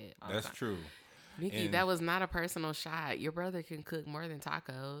about it. That's true. Nikki, that was not a personal shot. Your brother can cook more than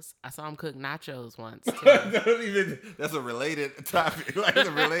tacos. I saw him cook nachos once. That's a related topic. Like a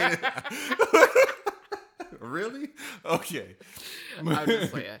related. Really? Okay. I'm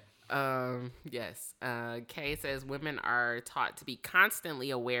just playing. Yes. Kay says women are taught to be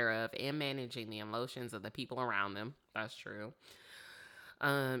constantly aware of and managing the emotions of the people around them. That's true.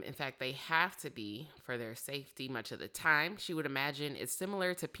 In fact, they have to be for their safety much of the time. She would imagine it's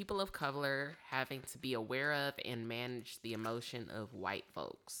similar to people of color having to be aware of and manage the emotion of white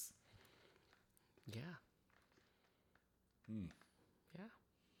folks. Yeah.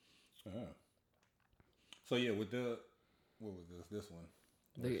 Yeah. So yeah, with what was this one?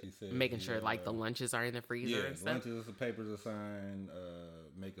 She said, making sure like the lunches are in the freezer and stuff. Lunches, the papers are signed,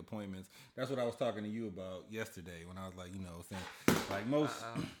 make appointments. That's what I was talking to you about yesterday when I was like, saying like most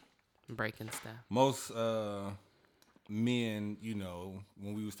breaking stuff. Most men,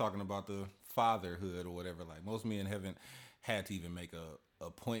 when we was talking about the fatherhood or whatever, like most men haven't had to even make a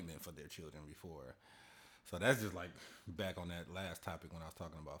appointment for their children before. So that's just like back on that last topic when I was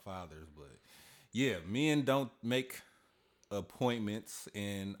talking about fathers. But yeah, men don't make appointments,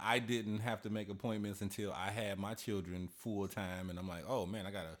 and I didn't have to make appointments until I had my children full time, and I'm like, oh man,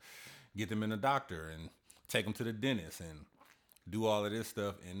 I gotta get them in a doctor and take them to the dentist and do all of this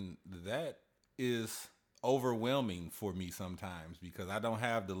stuff, and that is overwhelming for me sometimes because I don't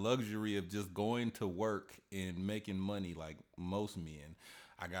have the luxury of just going to work and making money like most men.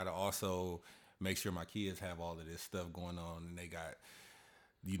 I gotta also make sure my kids have all of this stuff going on, and they got,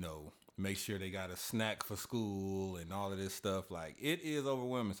 make sure they got a snack for school and all of this stuff. Like, it is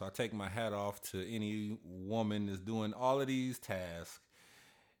overwhelming. So I take my hat off to any woman that's doing all of these tasks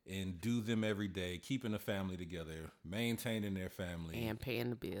and do them every day, keeping the family together, maintaining their family. And paying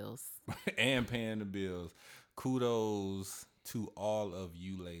the bills. And paying the bills. Kudos to all of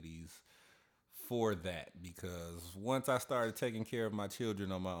you ladies for that, because once I started taking care of my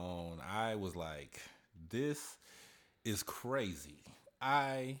children on my own, I was like, this is crazy.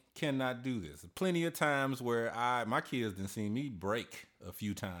 I cannot do this. Plenty of times where my kids didn't see me break a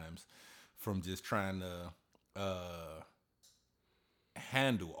few times from just trying to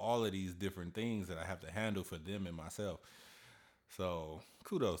handle all of these different things that I have to handle for them and myself. So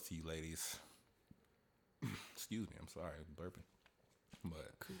kudos to you ladies. Excuse me, I'm sorry, I'm burping.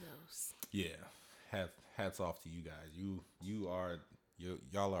 But kudos. Yeah, hats off to you guys.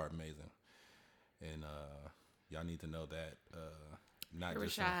 Y'all are amazing. And Y'all need to know that. Not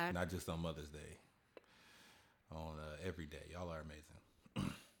Rashad. not just on Mother's Day. On every day, y'all are amazing. I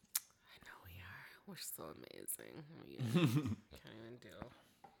know we are. We're so amazing. Can't even deal.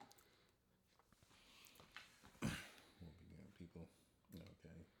 People.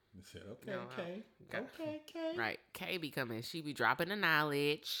 Okay. You said okay, No, Kay. got- Okay, Kay. Right. Kay be coming. She be dropping the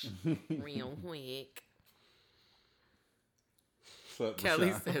knowledge real quick. What's up, Kelly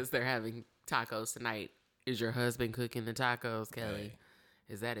Rashad? says they're having tacos tonight. Is your husband cooking the tacos, Kelly? Hey.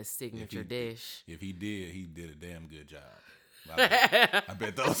 Is that his signature he- dish? If he did a damn good job. I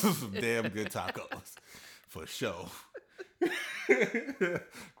bet those are some damn good tacos. For sure.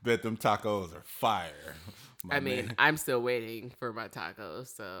 Bet them tacos are fire. My I mean, man. I'm still waiting for my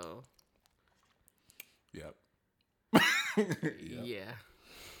tacos, so Yep. yeah.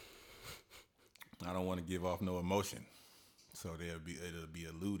 I don't want to give off no emotion. So it'll be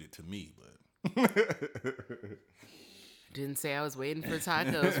alluded to me, but Didn't say I was waiting for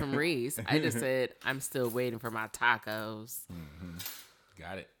tacos from Reese. I just said I'm still waiting for my tacos.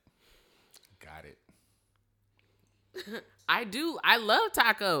 got it. I love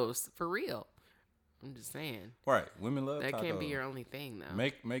tacos for real. I'm just saying Right. Women love that tacos. can't be your only thing though.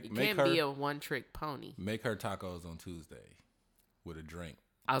 Make you make can't her be a one trick pony. make her tacos on Tuesday with a drink.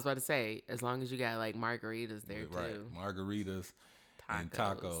 I was about to say as long as you got like margaritas there Right. too. Margaritas and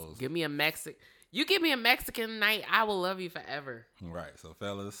tacos. Give me a Mexican. You give me a Mexican night, I will love you forever. Right. So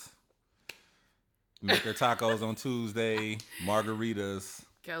fellas, make her tacos on Tuesday, margaritas.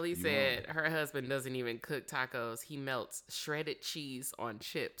 Kelly said her husband doesn't even cook tacos. He melts shredded cheese on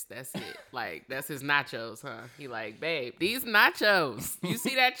chips. That's it. Like, that's his nachos, huh? He like, babe, these nachos. You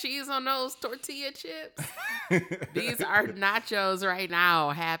see that cheese on those tortilla chips? These are nachos right now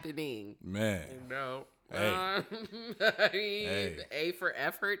happening. Man. No. Hey. I mean, Hey. A for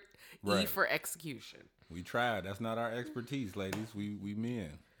effort, E Right. for execution. We tried. That's not our expertise, ladies. We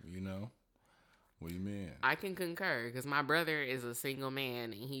men, you know. We men. I can concur because my brother is a single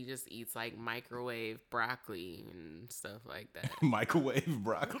man and he just eats like microwave broccoli and stuff like that. Microwave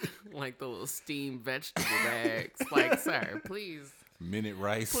broccoli. Like the little steamed vegetable bags. Like, sir, please Minute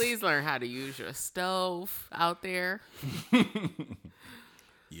rice. learn how to use your stove out there.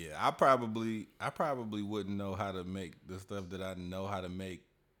 Yeah, I probably wouldn't know how to make the stuff that I know how to make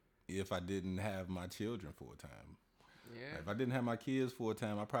if I didn't have my children full time. Yeah. If I didn't have my kids full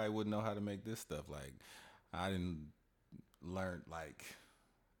time, I probably wouldn't know how to make this stuff. Like, I didn't learn, like,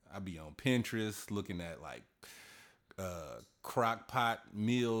 I'd be on Pinterest looking at, like, crock pot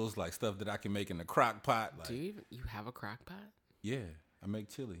meals, like stuff that I can make in the crock pot. Like, Do you have a crock pot? yeah, I make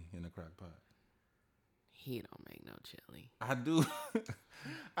chili in the crock pot. He don't make no chili. I do.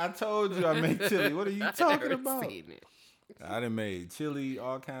 I told you I make chili. What are you talking Never about? seen it. I done made chili,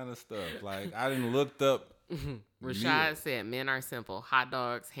 all kind of stuff. Like, I done looked up. Rashad meals. said men are simple. Hot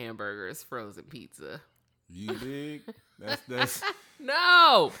dogs, hamburgers, frozen pizza. You dig? That's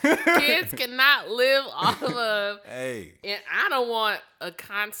No, kids cannot live off of. hey. And I don't want a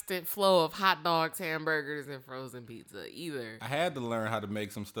constant flow of hot dogs, hamburgers, and frozen pizza either. I had to learn how to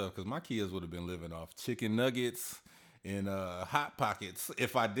make some stuff because my kids would have been living off chicken nuggets and Hot Pockets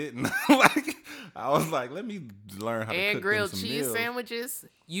if I didn't. Like, I was like, let me learn how to And cook grilled them some cheese meals. sandwiches.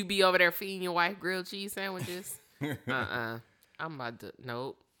 You be over there feeding your wife grilled cheese sandwiches? I'm about to.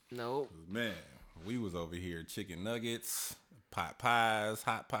 Nope. Man, we was over here chicken nuggets, pot pies,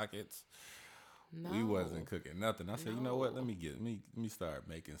 Hot Pockets. No. We wasn't cooking nothing. I said, you know what? Let me start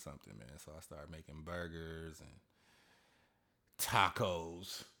making something, man. So I started making burgers and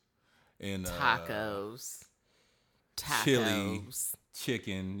tacos and Tacos. chili,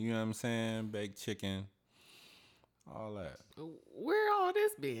 chicken. You know what I'm saying? Baked chicken, all that. Where all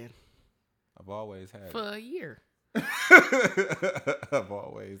this been I've always had for a year? it. I've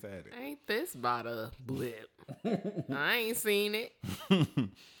always had it. Ain't this about a blip? I ain't seen it. I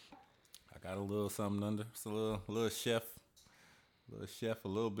got a little something under. It's a little chef a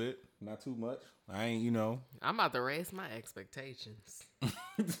little bit, not too much. I ain't, you know. I'm about to raise my expectations.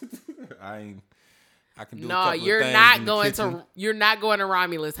 I can do. No, you're not going to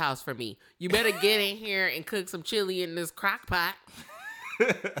Romulus' house for me. You better get in here and cook some chili in this crock pot.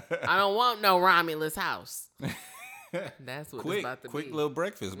 I don't want no Romulus' house. That's what it's about to quick be. little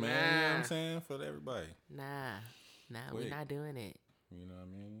breakfast, man. You know what I'm Nah. saying? For everybody. Nah, we're Quick. not doing it. You know what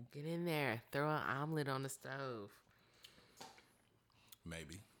I mean? Get in there. Throw an omelet on the stove.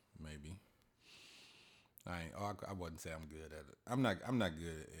 Maybe. I wouldn't say I'm good at it. I'm not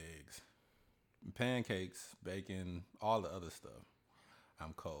good at eggs. Pancakes, bacon, all the other stuff,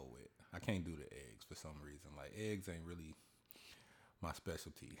 I'm cold with. I can't do the eggs for some reason. Like, eggs ain't really my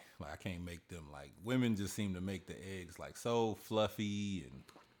specialty. Like I can't make them like women just seem to make the eggs like so fluffy and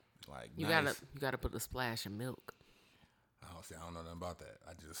like You nice. gotta put a splash of milk. I don't know nothing about that.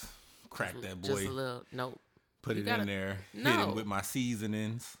 I just crack that boy, Just a little. Nope. put you it gotta- in there, hit No. him with my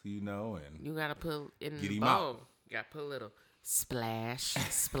seasonings, and You gotta put in Get the him bowl. out. You gotta put a little splash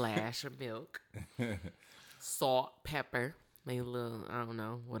of milk, salt, pepper, maybe a little, I don't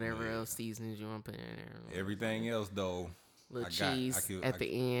know, whatever else seasonings you want to put in there. everything else though. Little I cheese at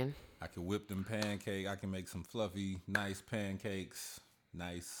the end. I can whip them pancake. I can make some fluffy, nice pancakes.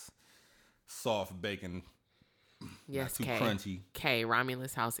 Nice, soft bacon. Yes, not too Kay. crunchy. Kay,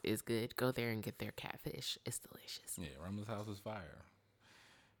 Romulus House is good. Go there and get their catfish. It's delicious. Yeah, Rumla's house is fire.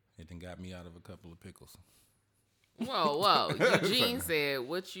 It done got me out of a couple of pickles. Whoa. Eugene said,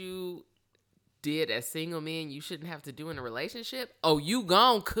 what you did as single men, you shouldn't have to do in a relationship? Oh, you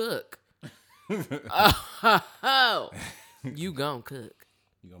gon' cook. Oh, you gon' cook.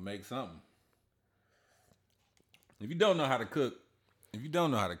 You gonna make something. If you don't know how to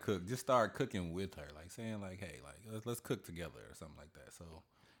cook, just start cooking with her. Like saying like, hey, like let's cook together or something like that. So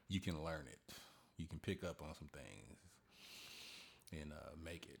you can learn it. You can pick up on some things and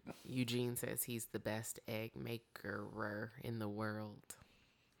make it. Eugene says he's the best egg maker in the world.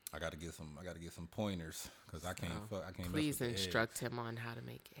 I gotta get some pointers because I can't. I can't. Please mess with the instruct him on how to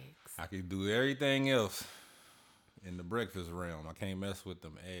make eggs. I can do everything else in the breakfast realm. I can't mess with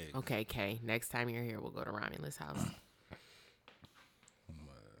them eggs. Okay, Kay. Next time you're here, we'll go to Romulus House.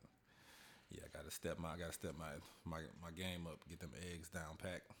 Yeah, I gotta step my game up. Get them eggs down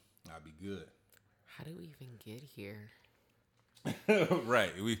packed. I'll be good. How do we even get here?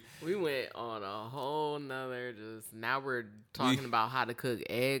 Right. We went on a whole nother now we're talking about how to cook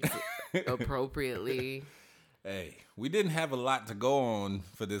eggs appropriately. Hey, we didn't have a lot to go on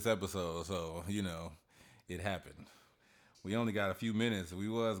for this episode, so it happened. We only got a few minutes. We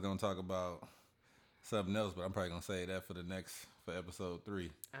was gonna talk about something else, but I'm probably gonna say that for episode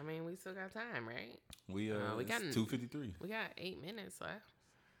 3. I mean, we still got time, right? We got 2:53. We got 8 minutes left.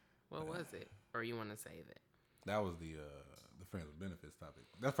 What was it? Or you want to save it? That was the friends with benefits topic.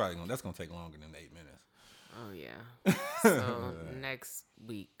 That's gonna take longer than 8 minutes. Oh yeah. So next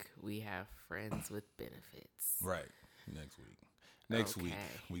week we have friends with benefits. Right. Next week Okay.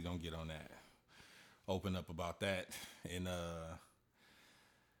 we gonna get on that. Open up about that and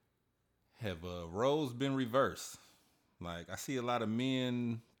have roles been reversed? Like I see a lot of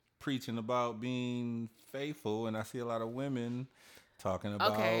men preaching about being faithful, and I see a lot of women talking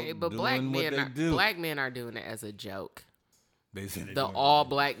about but doing black what men they do. black men are doing it as a joke. They said they The doing all it.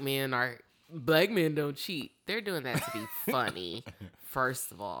 black men don't cheat. They're doing that to be funny,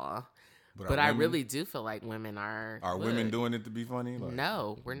 first of all. But I really do feel like women are. Are women doing it to be funny? Like,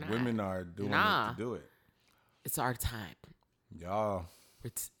 No, we're not. Women are doing it to do it. It's our time. Y'all.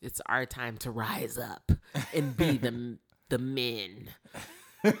 It's our time to rise up and be the men.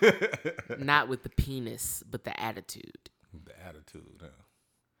 Not with the penis, but the attitude. The attitude, huh?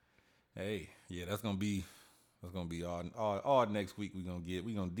 Hey, yeah, that's gonna be all next week. We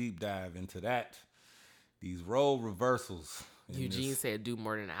gonna deep dive into that. These role reversals. Eugene said do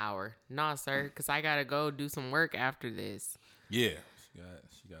more than an hour. Nah, sir, because I gotta go do some work after this. Yeah,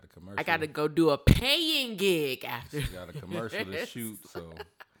 she got a commercial. I gotta go do a paying gig after. She got a commercial to shoot, so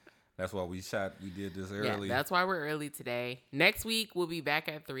that's why we did this early. Yeah, that's why we're early today. Next week we'll be back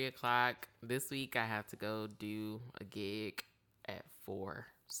at 3:00. This week I have to go do a gig at 4.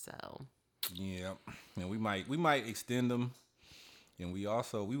 So yeah, and we might extend them, and we've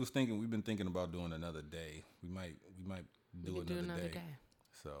been thinking about doing another day. We might do another day.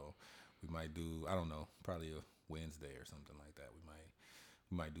 So we might do, I don't know, probably a Wednesday or something like that.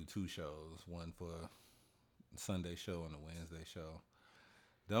 We might do 2 shows, one for a Sunday show and a Wednesday show.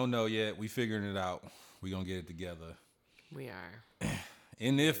 Don't know yet. We figuring it out. We gonna get it together. we are.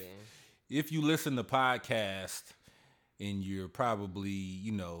 And if you listen to podcast and you're probably,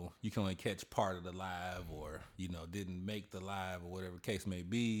 you can only catch part of the live or, didn't make the live or whatever the case may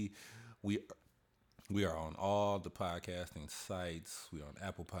be, we are on all the podcasting sites. We're on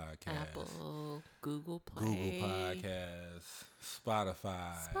Apple Podcasts, Apple, Google Play, Google Podcasts,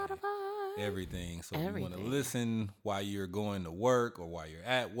 Spotify, everything. So if you want to Everything. listen while you're going to work or while you're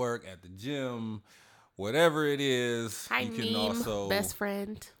at work, at the gym, whatever it is, Hi, you can Neem, also best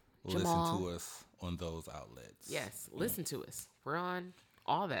friend Jamal. listen to us on those outlets. Yes, listen to us. We're on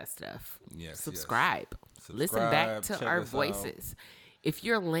all that stuff. Yes, Subscribe. yes. Listen back Subscribe, to check our us out. voices. If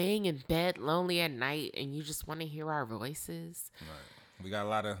you're laying in bed lonely at night and you just want to hear our voices, We got a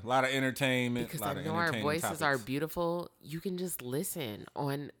lot of entertainment. Because lot I of know our entertaining voices topics. are beautiful. You can just listen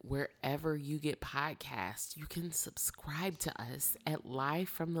on wherever you get podcasts. You can subscribe to us at Live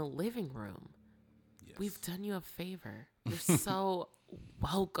from the Living Room. Yes. We've done you a favor. You're so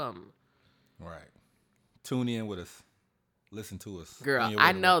welcome. Right. Tune in with us. Listen to us. Girl,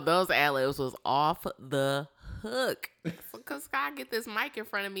 I know those ad-libs was off the hook. Because I get this mic in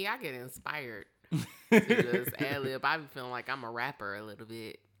front of me, I get inspired to just ad-lib. I be feeling like I'm a rapper a little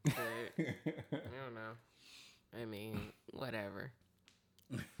bit. But I don't know. I mean, whatever.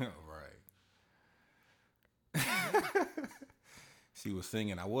 Right. She was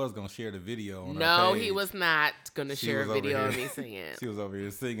singing. I was going to share the video on No, our page. he was not going to share a was over video of here. me singing. She was over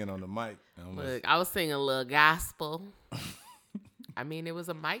here singing on the mic. Look, I was singing a little gospel. I mean, it was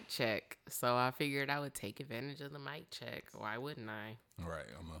a mic check, so I figured I would take advantage of the mic check. Why wouldn't I? Right.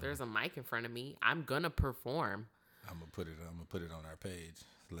 There's a mic in front of me. I'm gonna perform. I'm gonna put it on our page.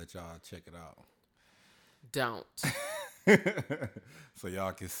 Let y'all check it out. Don't. So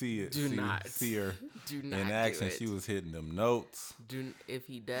y'all can see it. Do not see her Do not in action. do it. She was hitting them notes. If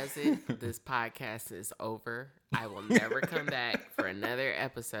he does it, this podcast is over. I will never come back for another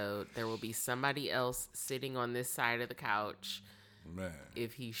episode. There will be somebody else sitting on this side of the couch. Man.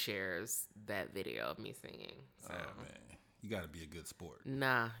 If he shares that video of me singing. So. Oh man. You gotta be a good sport.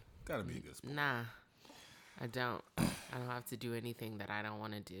 Nah. Gotta be a good sport. Nah. I don't. I don't have to do anything that I don't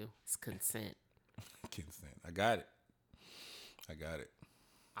want to do. It's consent. Consent. I got it.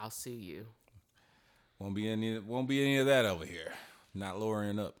 I'll sue you. Won't be any of that over here. Not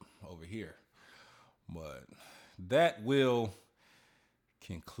lowering up over here. But that will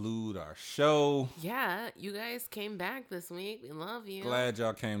conclude our show. Yeah, you guys came back this week. We love you. Glad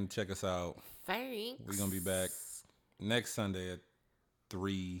y'all came to check us out. Thanks. We're gonna be back next Sunday at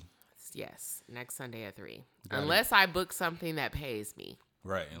 3. Yes, next Sunday at 3. Unless I book something that pays me.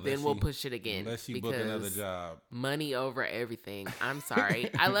 Right. Then we'll push it again. Unless you book another job. Money over everything. I'm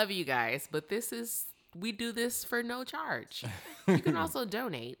sorry. I love you guys, but we do this for no charge. You can also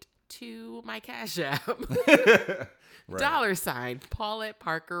donate to my Cash App. Right. $, Paulette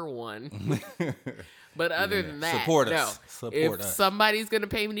Parker 1. But other than that, support us. If somebody's going to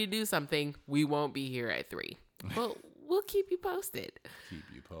pay me to do something, we won't be here at 3. But we'll keep you posted.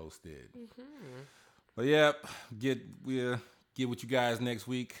 Mm-hmm. But yep, we'll get with you guys next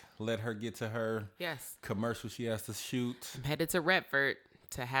week. Let her get to her commercial she has to shoot. I'm headed to Redford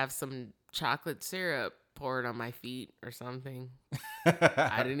to have some chocolate syrup poured on my feet or something.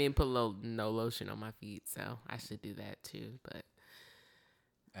 I didn't even put no lotion on my feet, so I should do that too. But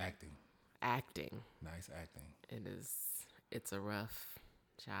acting, nice acting. It's a rough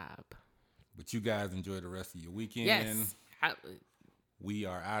job. But you guys enjoy the rest of your weekend. Yes. We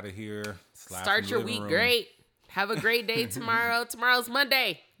are out of here. Start your week great. Have a great day tomorrow. Tomorrow's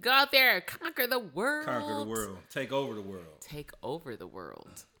Monday. Go out there. Conquer the world. Take over the world. Take over the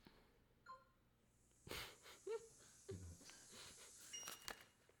world.